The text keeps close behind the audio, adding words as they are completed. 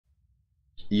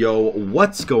Yo,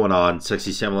 what's going on?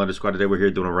 Sexy Samurai Squad. Today we're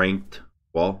here doing a ranked.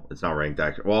 Well, it's not ranked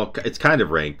actually. Well, it's kind of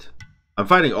ranked. I'm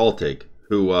fighting Altig,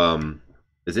 who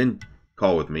is in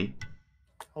call with me.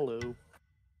 Hello.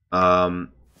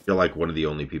 You're like one of the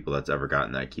only people that's ever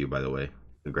gotten that queue, by the way.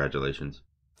 Congratulations.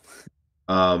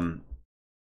 But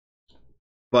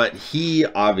he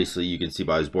obviously, you can see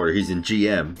by his border, he's in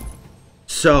GM.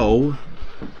 So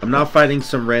I'm not fighting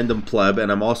some random pleb,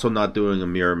 and I'm also not doing a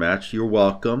mirror match. You're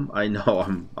welcome. I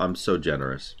know I'm so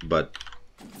generous, but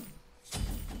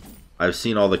I've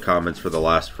seen all the comments for the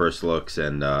last first looks,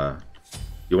 and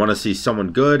you want to see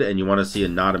someone good, and you want to see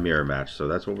not a mirror match. So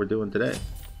that's what we're doing today.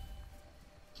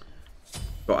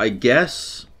 So I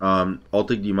guess,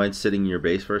 Altig, do you mind sitting in your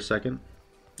base for a second?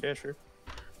 Yeah, sure.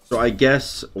 So I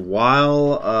guess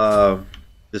while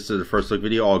this is the first look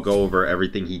video, I'll go over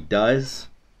everything he does.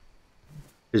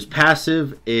 His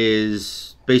passive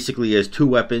is basically he has two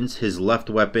weapons. His left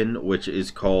weapon, which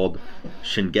is called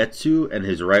Shingetsu, and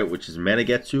his right, which is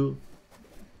Managetsu.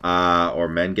 Or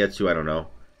Mangetsu, I don't know.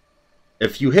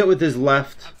 If you hit with his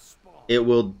left, it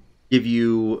will give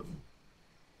you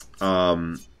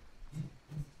mana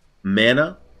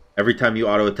every time you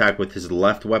auto attack with his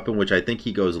left weapon, which I think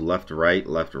he goes left, right,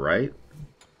 left, right.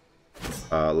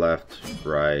 Left,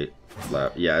 right,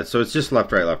 left. Yeah, so it's just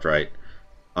left, right, left, right.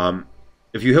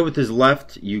 If you hit with his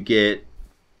left, you get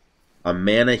a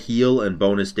mana heal and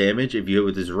bonus damage. If you hit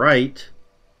with his right,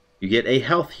 you get a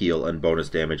health heal and bonus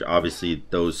damage. Obviously,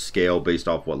 those scale based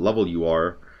off what level you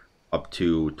are, up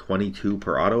to 22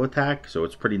 per auto attack, so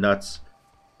it's pretty nuts.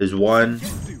 His one,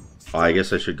 I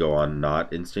guess I should go on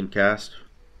not instant cast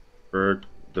for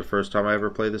the first time I ever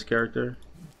play this character.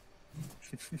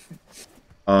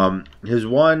 His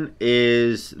one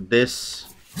is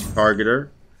this targeter,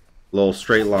 little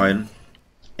straight line.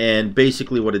 And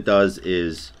basically what it does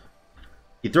is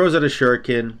he throws out a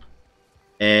shuriken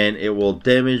and it will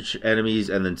damage enemies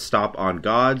and then stop on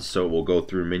gods, so it will go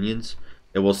through minions.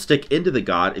 It will stick into the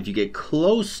god. If you get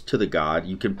close to the god,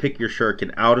 you can pick your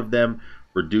shuriken out of them,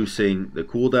 reducing the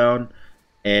cooldown.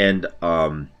 And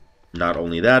not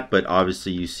only that, but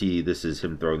obviously you see this is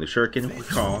him throwing the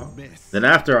shuriken. Then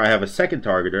after, I have a second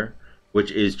targeter,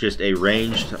 which is just a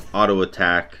ranged auto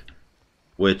attack,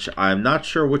 which I'm not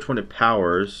sure which one it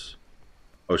powers.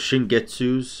 Oh,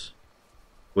 Shingetsu's,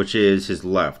 which is his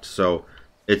left. So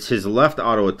it's his left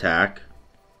auto attack,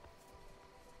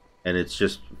 and it's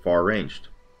just far ranged.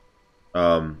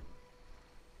 You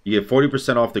get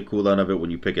 40% off the cooldown of it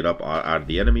when you pick it up out of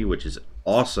the enemy, which is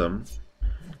awesome.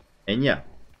 And yeah,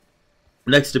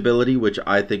 next ability, which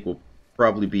I think will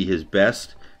probably be his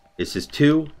best, is his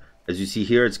 2. As you see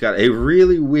here, it's got a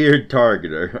really weird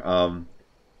targeter.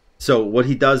 So what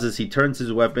he does is he turns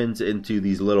his weapons into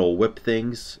these little whip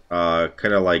things, kind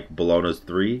of like Bologna's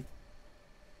 3.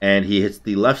 And he hits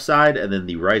the left side and then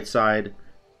the right side,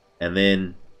 and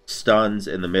then stuns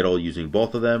in the middle using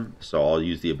both of them. So I'll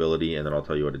use the ability and then I'll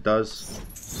tell you what it does.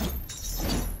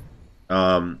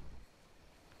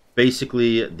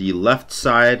 Basically, the left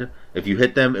side, if you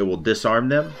hit them, it will disarm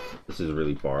them. This is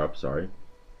really far up, sorry.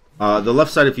 The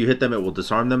left side, if you hit them, it will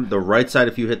disarm them. The right side,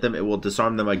 if you hit them, it will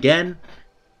disarm them again.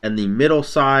 And the middle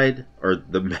side, or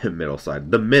the middle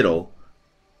side, the middle,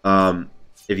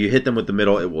 if you hit them with the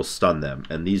middle, it will stun them.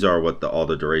 And these are what all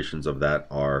the durations of that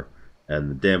are, and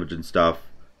the damage and stuff.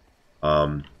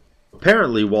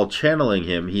 Apparently, while channeling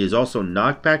him, he is also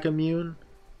knockback immune,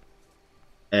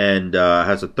 and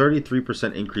has a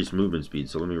 33% increased movement speed.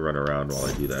 So let me run around while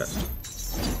I do that.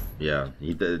 Yeah,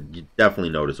 definitely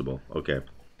noticeable. Okay.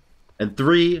 And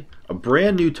 3, a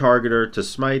brand new targeter to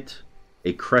Smite,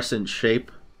 a crescent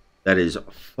shape. That is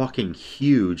fucking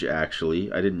huge,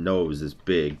 actually. I didn't know it was this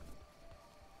big.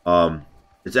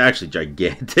 It's actually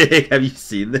gigantic. Have you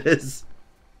seen this?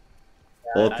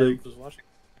 Yeah, I was watching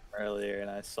earlier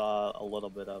and I saw a little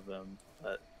bit of him,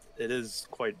 but it is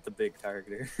quite the big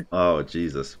targeter. Oh,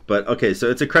 Jesus. But, okay,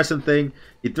 so it's a crescent thing.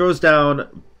 He throws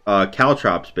down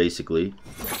caltrops, basically.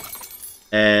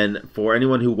 And for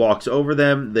anyone who walks over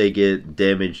them, they get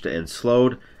damaged and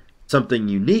slowed. Something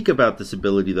unique about this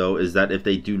ability, though, is that if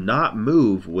they do not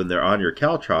move when they're on your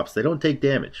caltrops, they don't take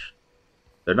damage.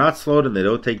 They're not slowed and they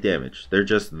don't take damage. They're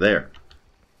just there.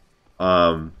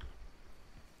 So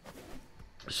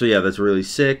yeah, that's really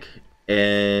sick.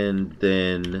 And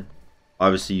then,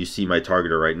 obviously, you see my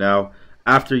targeter right now.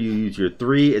 After you use your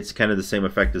 3, it's kind of the same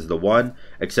effect as the 1,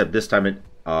 except this time it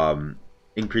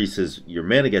increases your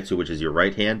Managetsu, which is your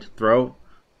right hand throw.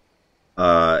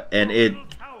 And it,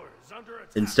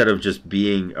 instead of just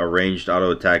being a ranged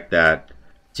auto attack that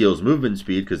deals movement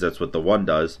speed, because that's what the 1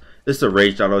 does, this is a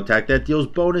ranged auto attack that deals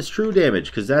bonus true damage,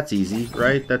 because that's easy,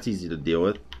 right? That's easy to deal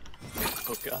with.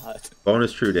 Oh god.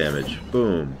 Bonus true damage.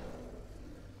 Boom.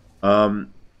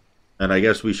 And I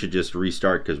guess we should just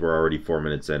restart because we're already 4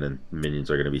 minutes in and minions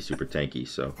are going to be super tanky,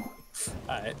 so.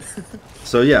 Alright.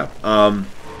 So yeah,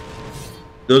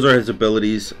 those are his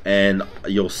abilities, and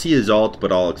you'll see his ult,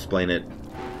 but I'll explain it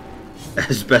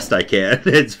as best I can.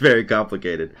 It's very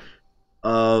complicated.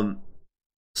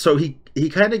 So he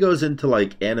kind of goes into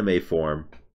like anime form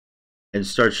and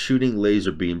starts shooting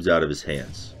laser beams out of his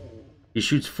hands. He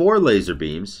shoots 4 laser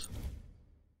beams,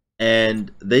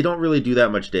 and they don't really do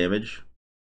that much damage.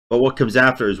 But what comes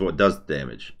after is what does the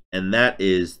damage. And that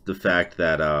is the fact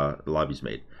that the lobby's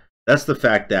made. That's the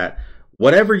fact that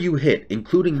whatever you hit,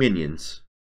 including minions,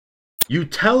 you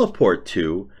teleport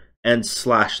to and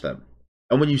slash them.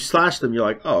 And when you slash them, you're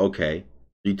like, oh, okay.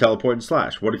 You teleport and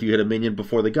slash. What if you hit a minion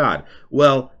before the god?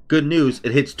 Well, good news,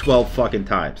 it hits 12 fucking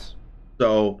times.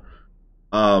 So,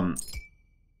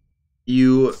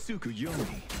 you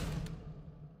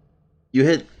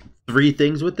hit 3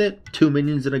 things with it, 2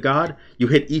 minions and a god, you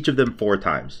hit each of them 4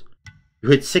 times. You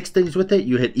hit 6 things with it,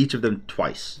 you hit each of them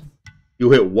twice.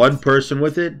 You hit 1 person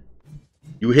with it,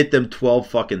 you hit them 12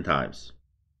 fucking times.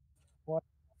 What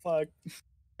the fuck?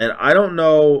 And I don't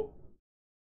know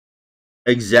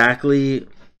exactly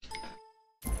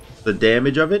the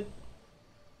damage of it,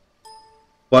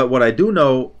 but what I do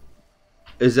know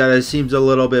is that it seems a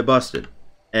little bit busted.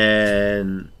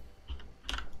 And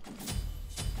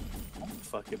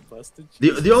fucking busted.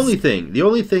 The only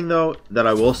thing though that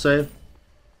I will say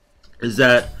is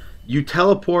that you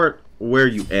teleport where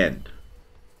you end.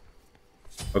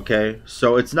 Okay,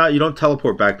 so it's not, you don't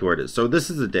teleport back to where it is. So this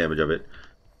is the damage of it.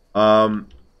 Let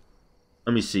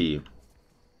me see.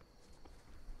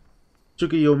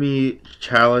 TSUKUYOMI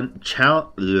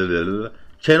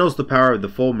channels the power of the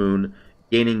full moon,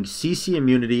 gaining CC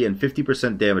immunity and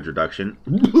 50% damage reduction.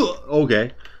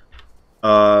 Okay.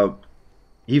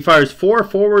 He fires 4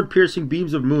 forward piercing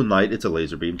beams of moonlight. It's a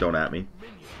laser beam, don't at me.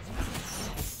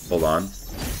 Hold on.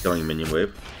 Killing a minion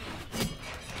wave.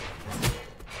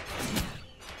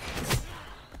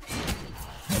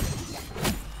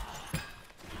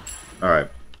 Alright.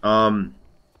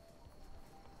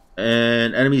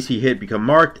 And enemies he hit become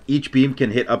marked. Each beam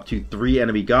can hit up to 3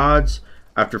 enemy gods.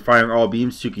 After firing all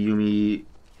beams, TSUKUYOMI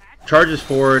charges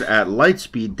forward at light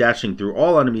speed, dashing through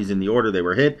all enemies in the order they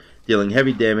were hit, dealing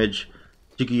heavy damage.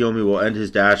 TSUKUYOMI will end his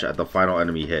dash at the final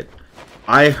enemy hit.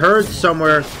 I heard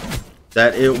somewhere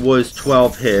that it was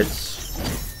 12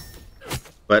 hits,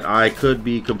 but I could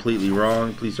be completely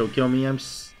wrong. Please don't kill me. I'm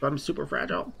super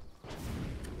fragile.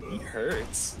 He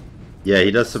hurts. Yeah,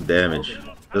 he does some damage.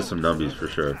 Does some numbies for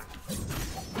sure.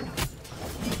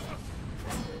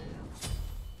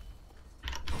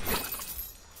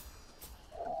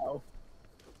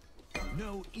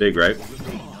 Big, right?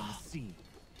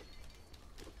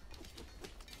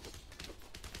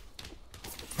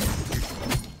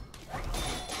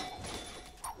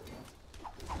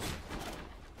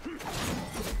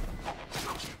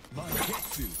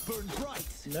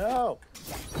 No.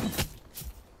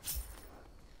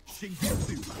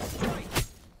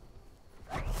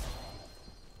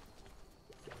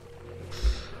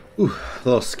 Ooh, a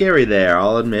little scary there,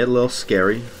 I'll admit, a little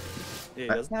scary. Yeah, he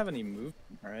doesn't have any movement,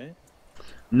 right?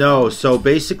 No, so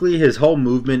basically his whole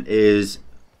movement is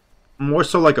more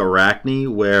so like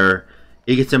Arachne, where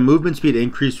he gets a movement speed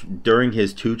increase during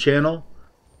his 2 channel,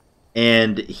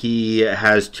 and he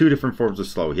has 2 different forms of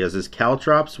slow. He has his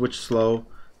Caltrops, which slow,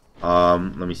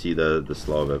 let me see the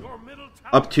slow of it,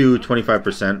 up to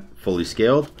 25% fully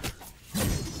scaled,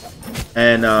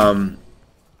 and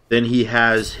then he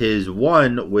has his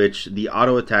 1, which the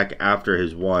auto attack after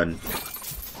his 1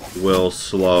 will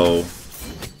slow.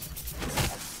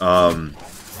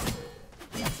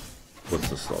 What's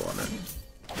the slow on it?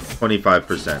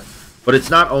 25%. But it's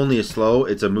not only a slow,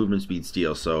 it's a movement speed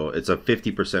steal, so it's a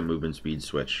 50% movement speed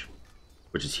switch,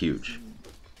 which is huge.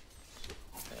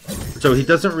 So he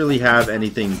doesn't really have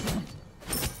anything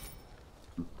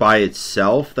by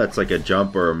itself that's like a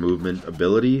jump or a movement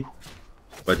ability,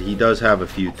 but he does have a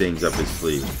few things up his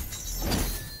sleeve.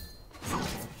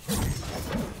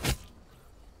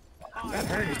 That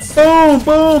hurts. Boom,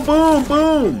 boom, boom,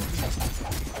 boom!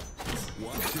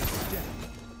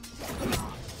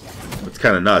 It's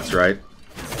kind of nuts, right?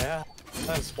 Yeah,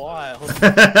 that's wild.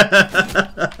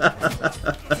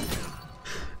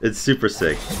 It's super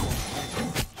sick.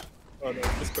 Oh no,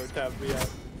 Discord tapped me out.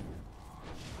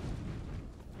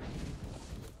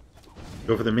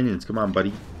 Go for the minions, come on,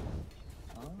 buddy.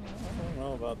 I don't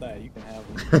know about that. You can have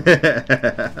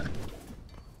them.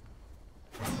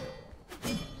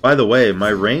 By the way,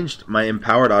 my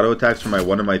empowered auto attacks for my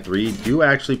 1 and my 3 do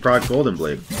actually proc Golden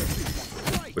Blade,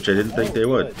 which I didn't think they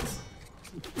would.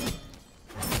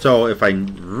 So if I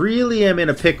really am in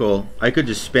a pickle, I could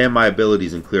just spam my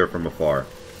abilities and clear from afar.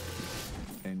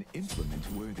 An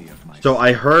implement worthy of my So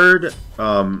I heard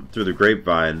through the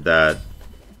grapevine that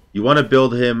you want to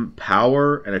build him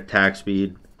power and attack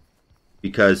speed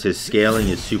because his scaling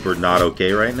is super not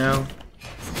okay right now.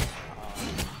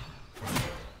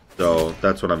 So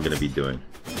that's what I'm going to be doing.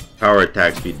 Power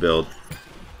attack speed build.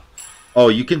 Oh,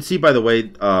 you can see, by the way,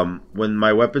 when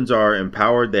my weapons are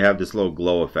empowered, they have this little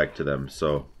glow effect to them.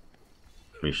 So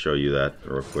let me show you that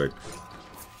real quick.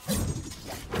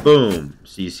 Boom.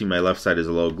 So you see my left side is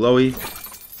a little glowy.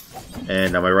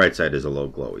 And now my right side is a little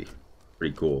glowy.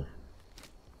 Pretty cool.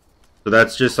 So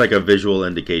that's just like a visual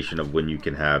indication of when you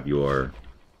can have your,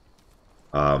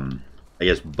 I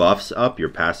guess, buffs up, your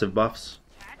passive buffs.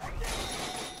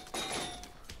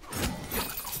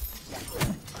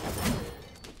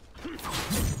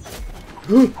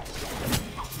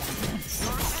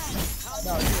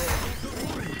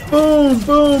 Boom,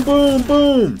 boom, boom,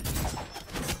 boom.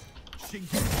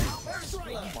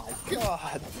 Oh my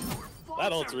god.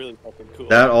 That ult's really fucking cool.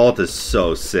 That ult is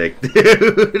so sick,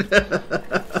 dude.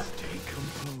 That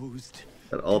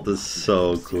ult is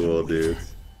so cool, dude.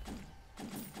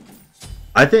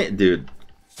 I think, dude,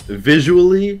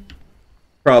 visually,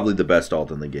 probably the best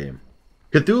ult in the game.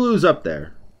 Cthulhu's up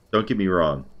there. Don't get me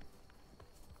wrong.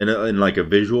 In like a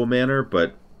visual manner,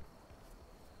 but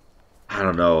I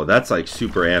don't know. That's like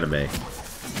super anime.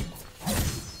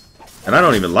 And I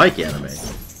don't even like anime.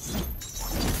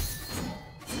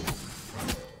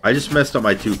 I just messed up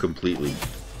my 2 completely.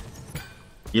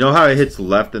 You know how it hits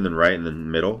left and then right and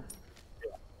then middle?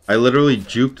 I literally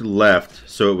juked left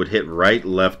so it would hit right,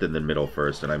 left, and then middle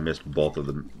first, and I missed both of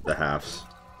the halves.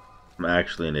 I'm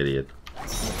actually an idiot.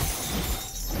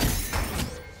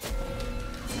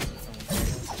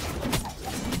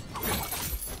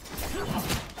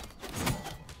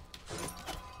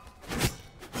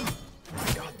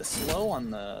 God, the slow on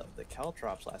the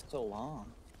caltrops lasts so long.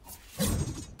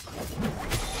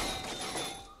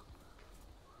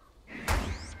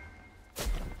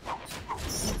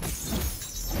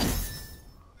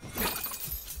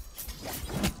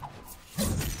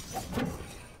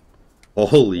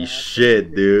 Holy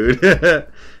shit, dude.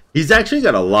 He's actually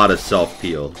got a lot of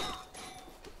self-peel.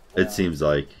 It seems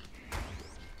like.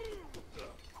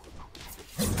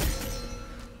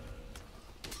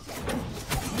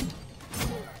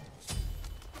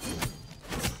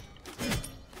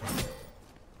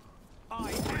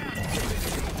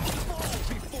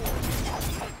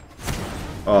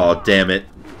 Oh, damn it.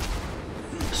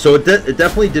 So it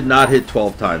definitely did not hit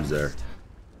 12 times there.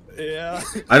 Yeah.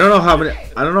 I don't know how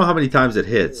many times it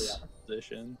hits.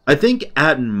 I think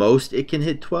at most it can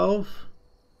hit 12.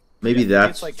 Maybe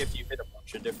that's it's like if you hit a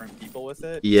bunch of different people with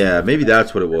it. Yeah, maybe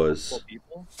that's what it was.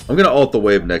 I'm gonna ult the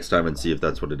wave next time and see if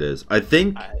that's what it is. I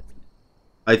think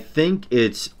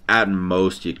it's at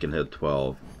most you can hit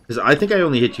 12. Because I think I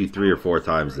only hit you 3 or 4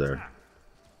 times there.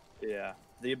 Yeah.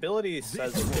 The ability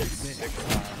says it hits 6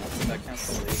 times. That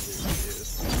counts the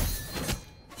lasers too.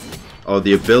 Oh,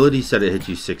 the ability said it hit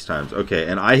you 6 times. Okay,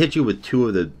 and I hit you with 2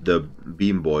 of the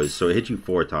beam boys, so it hit you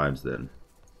 4 times then.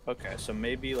 Okay, so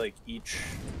maybe like each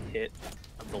hit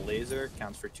of the laser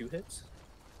counts for 2 hits?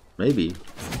 Maybe.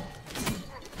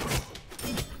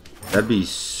 That'd be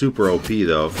super OP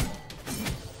though.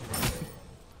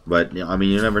 But I mean,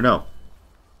 you never know.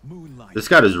 This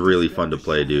god is really fun to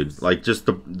play, dude. Like, just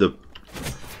the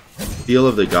feel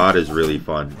of the god is really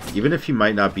fun. Even if he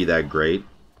might not be that great.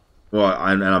 Well,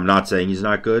 and I'm not saying he's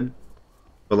not good.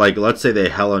 But, like, let's say they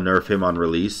hella nerf him on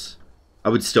release. I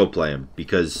would still play him.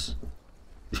 Because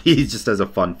he just has a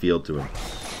fun feel to him.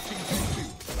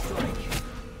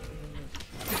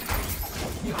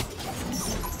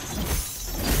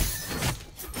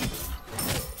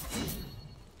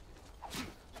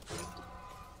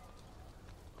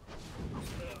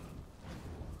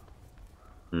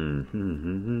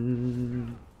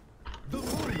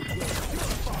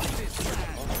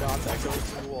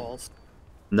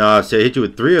 No, so I hit you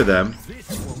with 3 of them,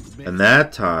 and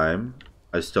that time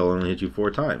I still only hit you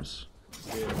 4 times.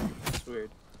 Yeah, that's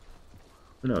weird.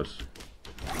 Who knows?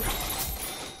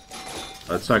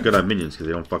 That's not good on minions because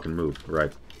they don't fucking move.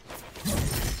 Right.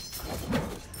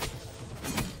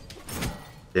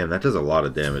 Damn, that does a lot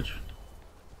of damage.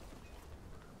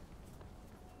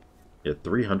 Yeah,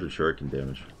 300 shuriken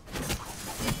damage.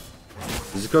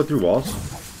 Does it go through walls?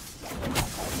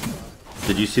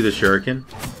 Did you see the shuriken?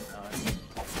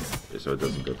 Okay, so it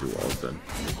doesn't go through walls then.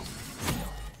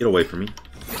 Get away from me.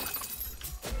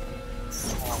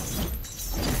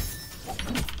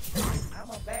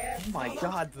 Oh my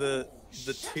god, god, the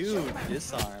 2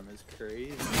 disarm is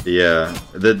crazy. Yeah,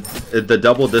 the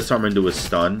double disarm into a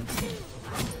stun.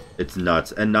 It's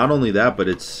nuts. And not only that, but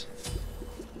it's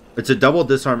a double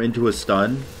disarm into a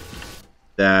stun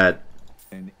that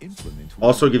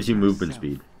also gives you movement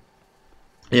speed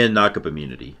and knockup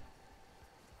immunity.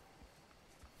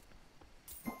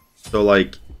 So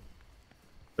like,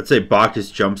 let's say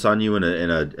Bacchus jumps on you in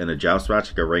a joust match,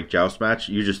 like a ranked joust match.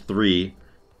 You just 3,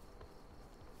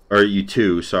 or you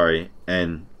 2, sorry,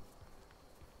 and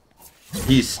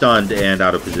he's stunned and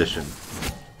out of position.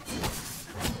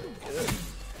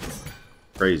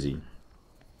 Crazy.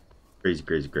 Crazy,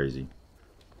 crazy, crazy.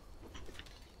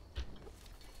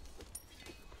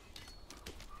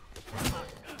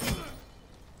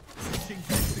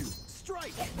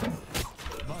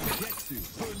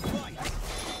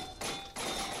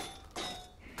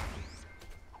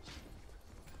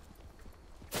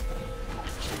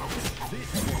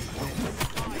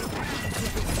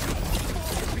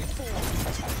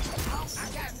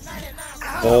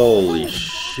 Holy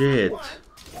shit.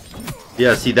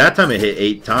 Yeah, see, that time it hit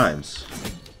 8 times.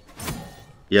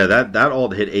 Yeah, that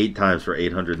ult hit 8 times for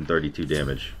 832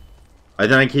 damage. I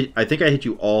think I hit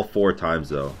you all 4 times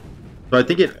though. So I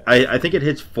think it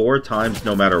hits 4 times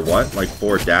no matter what, like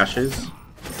 4 dashes.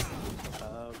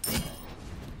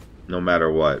 No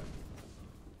matter what.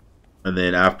 And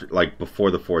then after, like before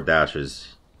the 4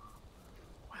 dashes.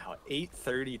 Wow,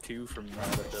 832 from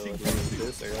that ability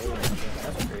this early.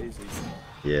 That's crazy.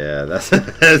 Yeah,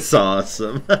 that's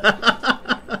awesome.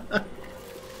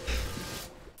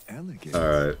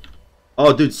 Alright.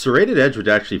 Oh, dude, Serrated Edge would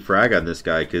actually frag on this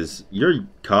guy, because you're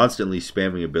constantly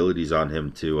spamming abilities on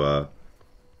him to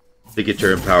get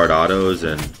your empowered autos,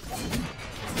 and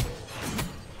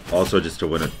also just to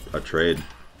win a trade.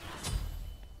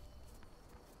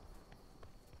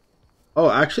 Oh,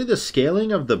 actually, the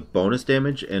scaling of the bonus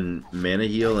damage and mana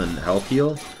heal and health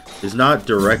heal is not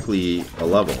directly a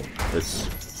level. It's...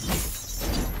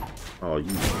 Oh, you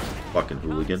fucking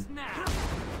hooligan.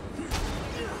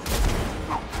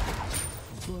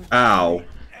 Ow.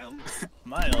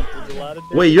 My ult did a lot of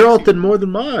damage. Wait, your ult did more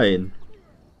than mine.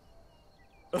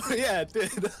 Oh, yeah, it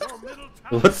did.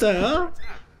 What the hell?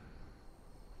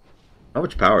 How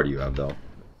much power do you have, though?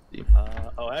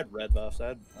 Oh, I had red buffs. I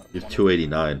had, you have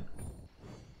 289.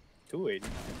 280.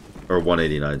 Or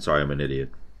 189. Sorry, I'm an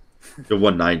idiot. You're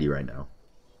 190 right now.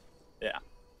 Yeah.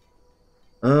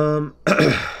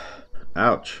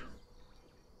 Ouch.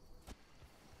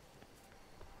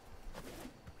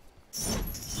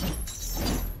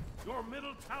 Your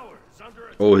middle tower is under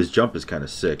attack. Oh, his jump is kind of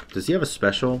sick. Does he have a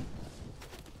special?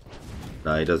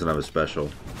 No, he doesn't have a special.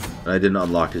 And I didn't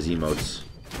unlock his emotes.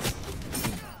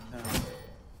 No.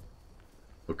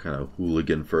 What kind of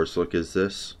hooligan first look is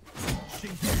this?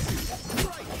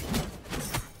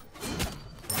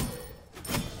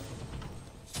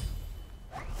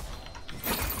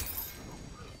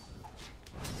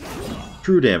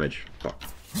 True damage. Fuck.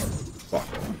 Fuck.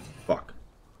 Fuck.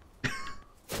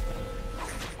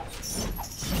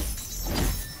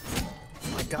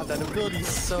 Oh my god, that ability is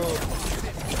so...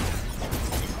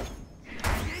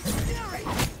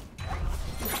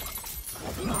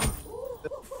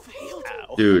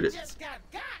 Ow. Dude,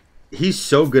 he's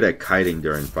so good at kiting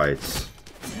during fights.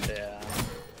 Yeah.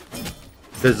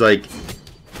 Because, like,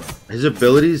 his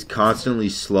abilities constantly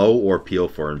slow or peel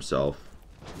for himself.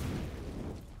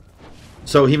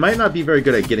 So he might not be very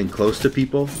good at getting close to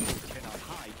people,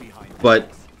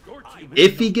 but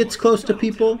if he gets close to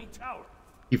people,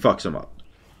 he fucks them up.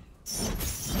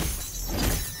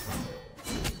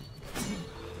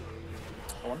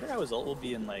 I wonder how his ult will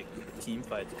be in like team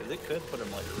fights, because it could put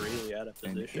him like really out of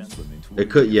position. It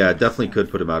could, yeah, it definitely could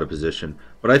put him out of position.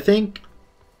 But I think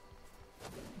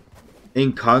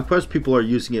in Conquest, people are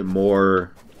using it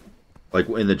more, like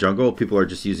in the jungle, people are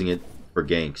just using it for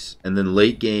ganks, and then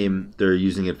late game they're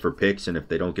using it for picks, and if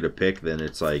they don't get a pick, then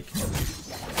it's like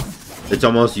it's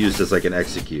almost used as like an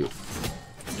execute.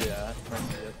 Yeah, I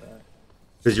get that.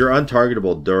 Because you're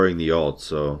untargetable during the ult,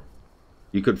 so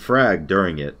you could frag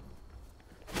during it.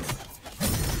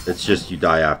 It's just you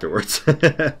die afterwards.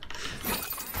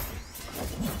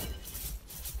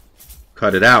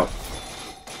 Cut it out.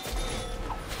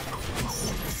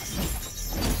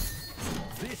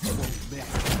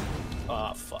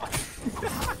 Oh fuck.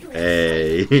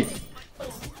 Hey.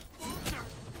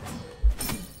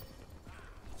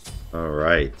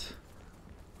 Alright.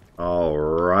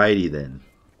 Alrighty then.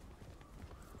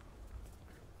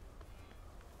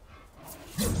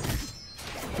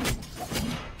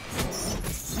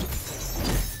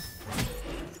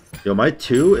 Yo, my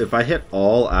 2, if I hit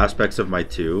all aspects of my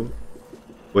 2,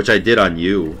 Which I did on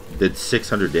you. Did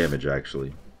 600 damage,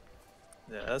 actually.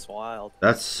 Yeah, that's wild.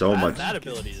 That's so much. That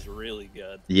ability is really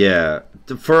good. Yeah.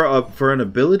 For an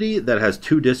ability that has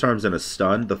 2 disarms and a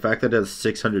stun, the fact that it has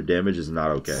 600 damage is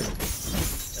not okay.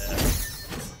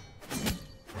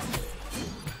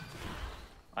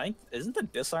 Isn't the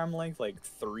disarm length like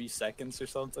 3 seconds or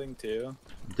something too?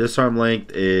 Disarm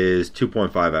length is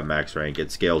 2.5 at max rank.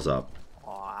 It scales up.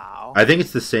 Wow. I think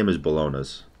it's the same as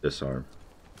Bologna's disarm.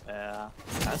 Yeah,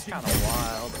 that's kind of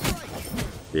wild.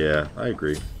 Yeah, I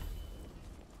agree.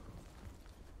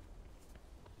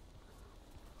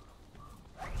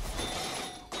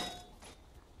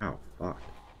 Oh, fuck.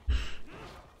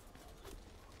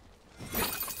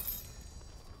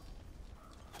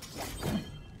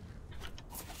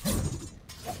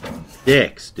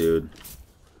 Dicks, dude.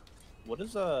 What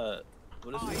is this?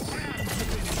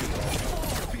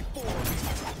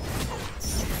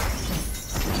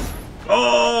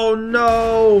 Oh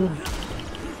no!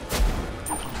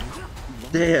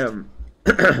 Damn.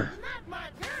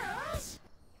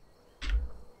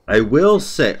 I will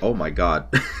say, oh my god,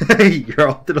 you're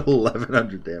all did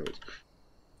 1100 damage.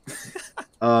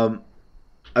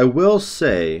 I will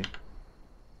say,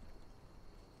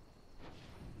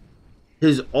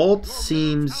 his ult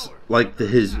seems like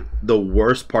the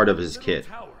worst part of his kit.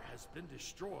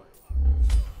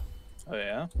 Oh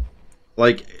yeah.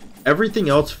 Like everything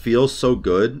else feels so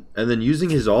good, and then using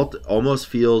his ult almost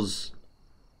feels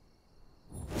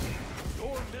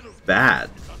bad.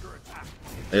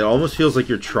 It almost feels like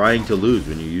you're trying to lose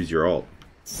when you use your ult.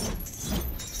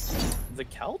 The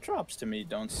caltrops to me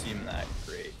don't seem that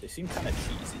great. They seem kind of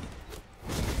cheesy.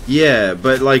 Yeah,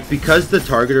 but like because the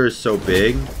targeter is so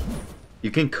big,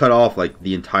 you can cut off like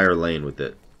the entire lane with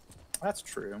it. That's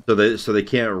true. So they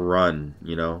can't run,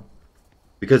 you know,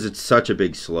 because it's such a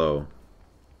big slow.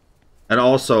 And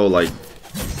also like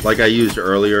I used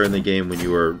earlier in the game when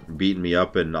you were beating me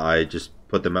up, and I just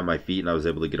put them at my feet and I was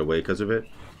able to get away because of it.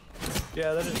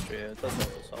 Yeah, that is true. It does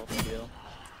help us all feel.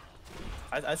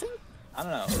 I think, I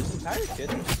don't know, this entire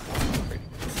kit is pretty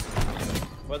good.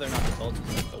 Whether or not the ult is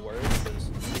like the worst, because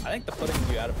I think the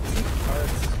putting you out of position part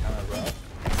is kind of rough.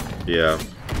 Yeah.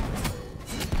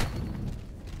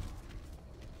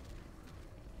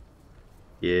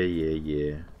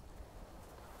 Yeah.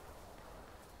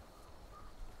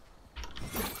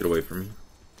 Get away from me.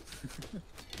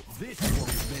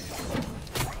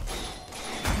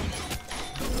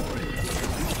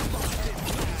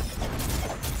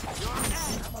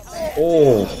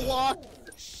 Oh!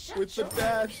 With the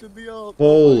dash and the ult.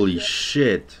 Holy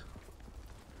shit!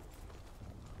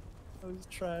 I was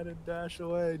trying to dash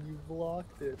away and you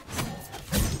blocked it.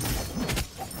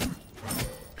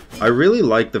 I really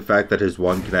like the fact that his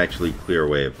one can actually clear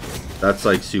wave. That's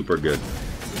like super good.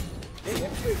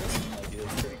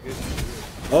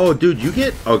 Oh, dude, you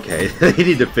get... Okay, they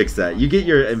need to fix that. You get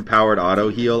your empowered auto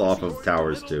heal off of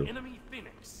towers, too.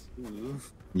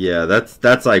 Yeah,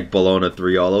 that's like Bologna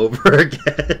 3 all over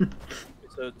again.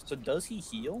 So does he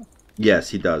heal? Yes,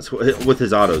 he does. With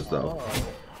his autos, though.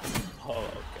 Oh,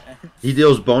 okay. He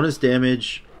deals bonus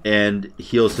damage and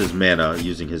heals his mana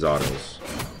using his autos.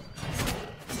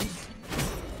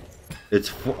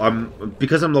 It's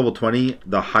because I'm level 20,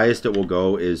 the highest it will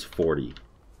go is 40,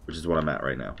 which is what I'm at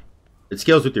right now. It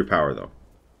scales with your power, though.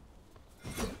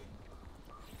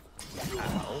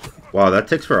 Wow, that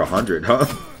takes for 100, huh?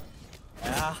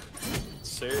 Yeah, it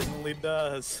certainly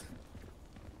does.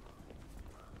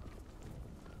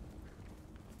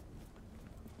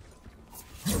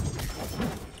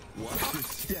 Watch your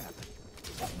step.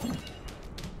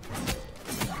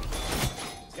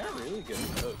 He's got really good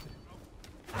poke.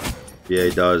 Yeah,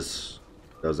 he does.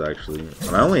 He does, actually.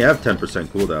 And I only have 10%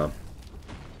 cooldown.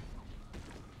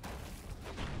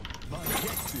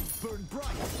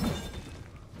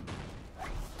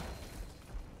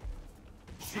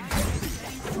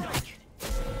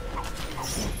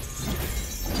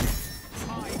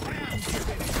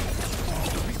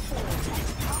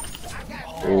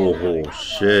 Oh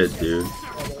shit, dude.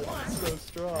 So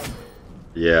strong.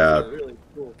 Yeah. He's a really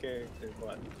cool character,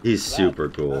 but He's super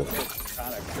cool.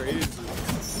 Kind of crazy.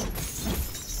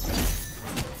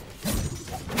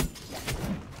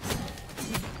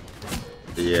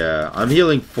 Yeah, I'm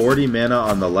healing 40 mana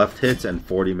on the left hits and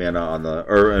 40 mana on the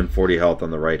and 40 health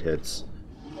on the right hits.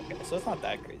 Okay, so it's not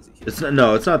that crazy. It's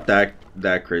not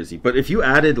that crazy. But if you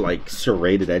added like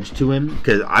serrated edge to him,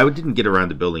 because I didn't get around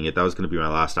to building it, that was going to be my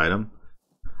last item.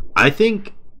 I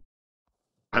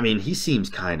mean, he seems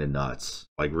kind of nuts,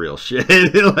 like real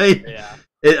shit. Like, Yeah.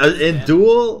 in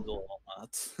Duel,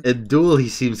 he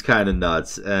seems kind of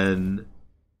nuts, and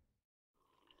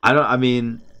I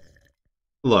mean,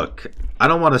 look, I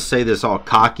don't want to say this all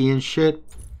cocky and shit,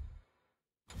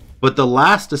 but the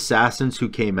last assassins who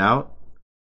came out,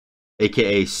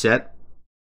 aka Set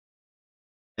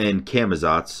and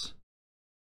Camazotz,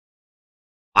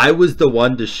 I was the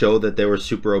one to show that they were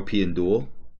super OP in Duel.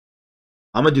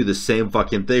 I'm gonna do the same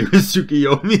fucking thing with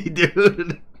Tsukuyomi,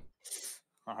 dude.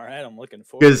 Alright, I'm looking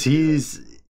forward. Because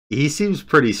he seems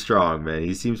pretty strong, man.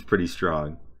 He seems pretty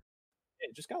strong. Yeah,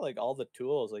 just got like all the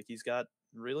tools. Like he's got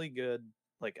really good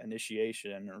like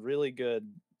initiation, really good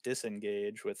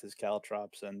disengage with his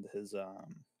caltrops and his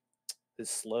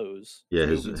slows. Yeah,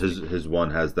 his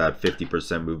one has that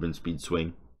 50% movement speed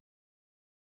swing.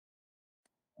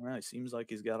 Well, it seems like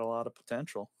he's got a lot of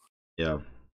potential. Yeah,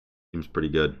 seems pretty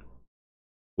good.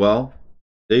 Well,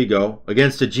 there you go.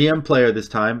 Against a GM player this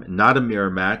time, not a mirror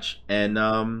match, and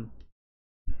I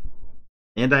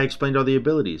explained all the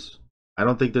abilities. I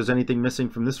don't think there's anything missing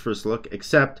from this first look,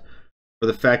 except for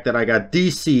the fact that I got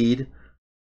DC'd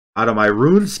out of my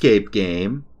RuneScape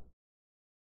game.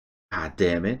 God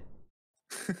damn it.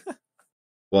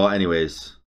 Well,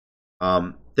 anyways,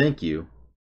 thank you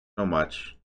so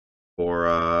much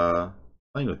for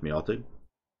playing with me, Altig.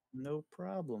 No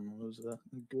problem. It was a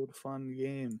good, fun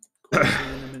game. Cool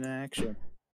seeing him in action.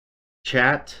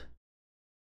 Chat,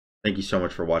 thank you so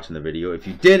much for watching the video. If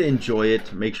you did enjoy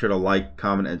it, make sure to like,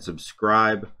 comment, and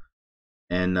subscribe.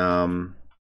 And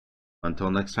until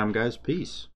next time, guys,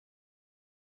 peace.